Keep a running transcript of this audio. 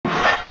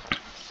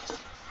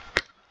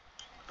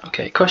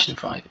Okay, question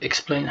 5.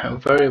 Explain how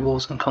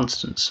variables and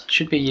constants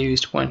should be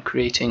used when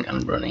creating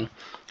and running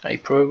a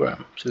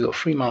program. So we've got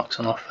 3 marks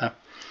on offer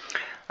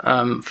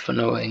for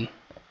knowing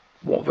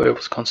what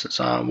variables and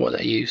constants are, what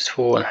they're used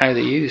for, and how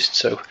they're used.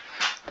 So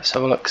let's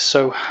have a look.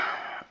 So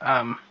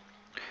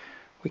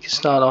we can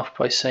start off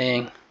by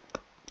saying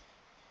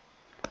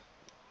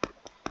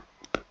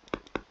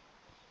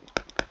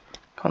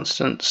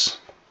constants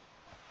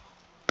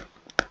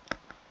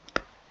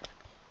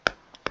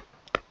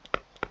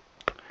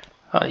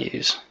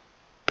values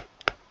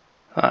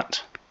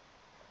that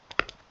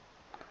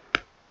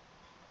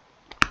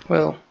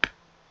will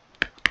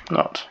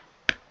not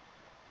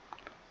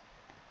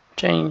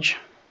change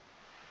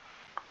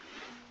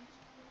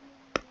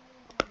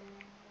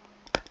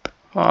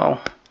while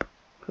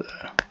the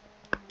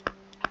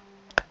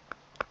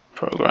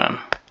program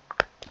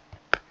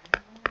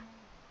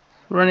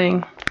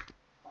running.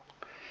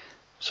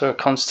 So a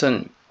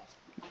constant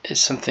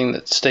is something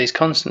that stays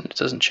constant, it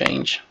doesn't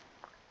change.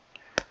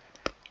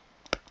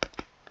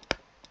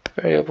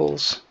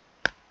 Variables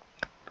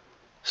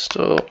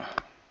store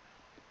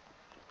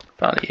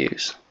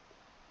values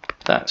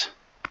that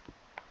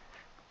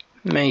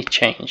may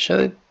change.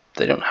 So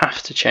they don't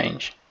have to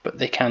change, but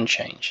they can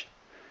change.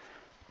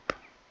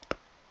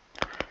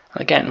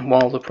 Again,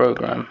 while the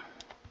program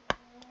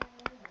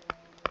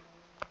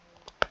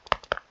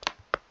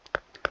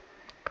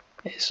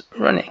is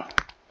running.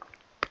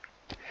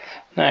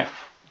 Now,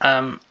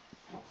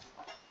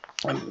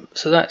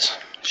 so that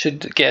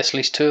should get us at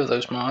least 2 of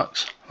those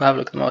marks. We'll have a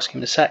look at the mark scheme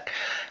in a sec.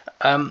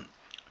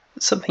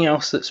 Something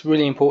else that's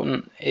really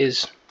important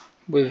is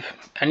with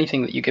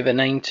anything that you give a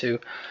name to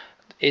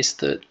is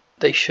that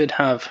they should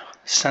have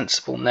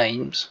sensible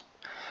names.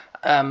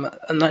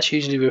 And that's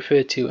usually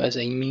referred to as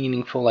a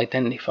meaningful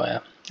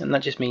identifier. And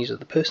that just means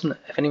that the person,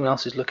 if anyone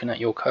else is looking at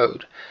your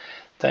code,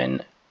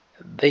 then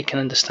they can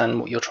understand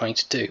what you're trying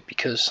to do,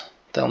 because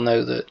they'll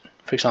know that,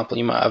 for example,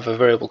 you might have a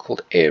variable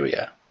called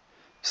area,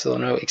 so they'll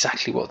know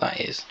exactly what that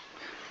is.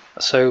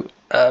 So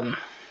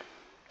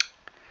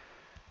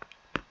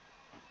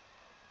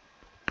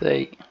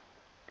they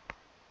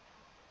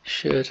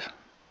should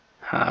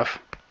have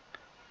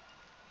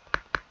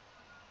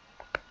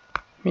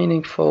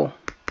meaningful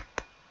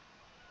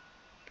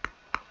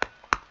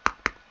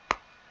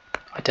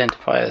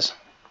identifiers.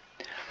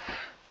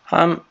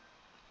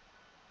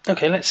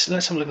 Okay, let's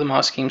have a look at the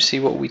mark scheme, see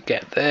what we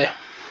get there.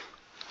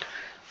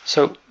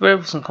 So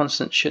variables and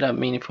constants should have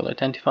meaningful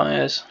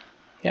identifiers.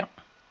 Yeah.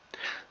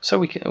 So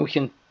we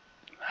can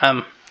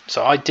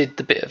so I did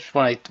the bit of,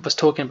 when I was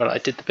talking about it, I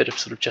did the bit of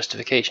sort of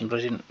justification, but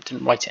I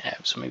didn't write it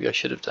out, so maybe I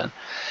should have done.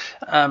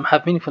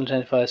 Have meaningful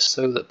identifiers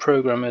so that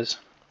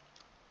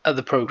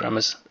other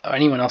programmers or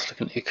anyone else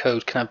looking at your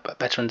code can have a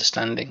better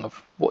understanding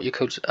of what your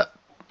code's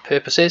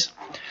purpose is.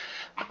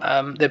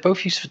 They're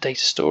both used for data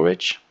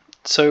storage.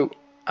 So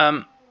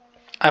I've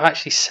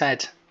actually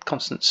said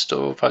constant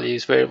store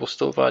values, variable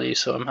store values,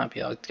 so I'm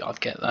happy I'll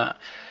get that.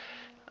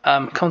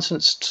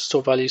 Constant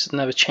store values that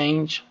never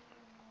change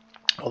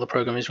while the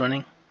program is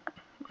running,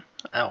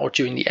 or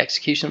during the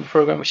execution of the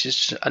program, which is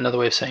just another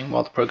way of saying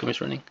while the program is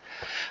running.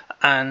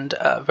 And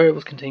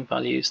variables contain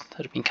values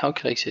that have been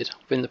calculated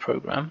within the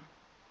program,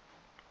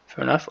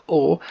 fair enough,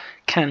 or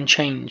can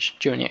change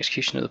during the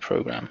execution of the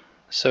program.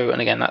 So, and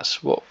again,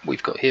 that's what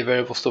we've got here,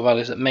 variable store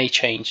values that may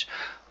change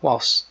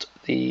whilst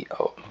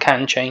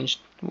can change,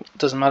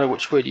 doesn't matter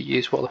which word you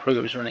use while the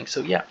program is running.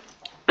 So yeah,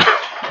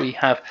 we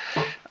have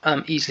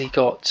easily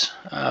got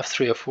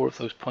 3 or 4 of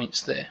those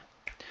points there.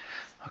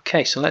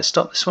 Okay, so let's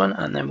stop this one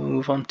and then we'll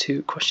move on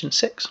to question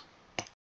 6.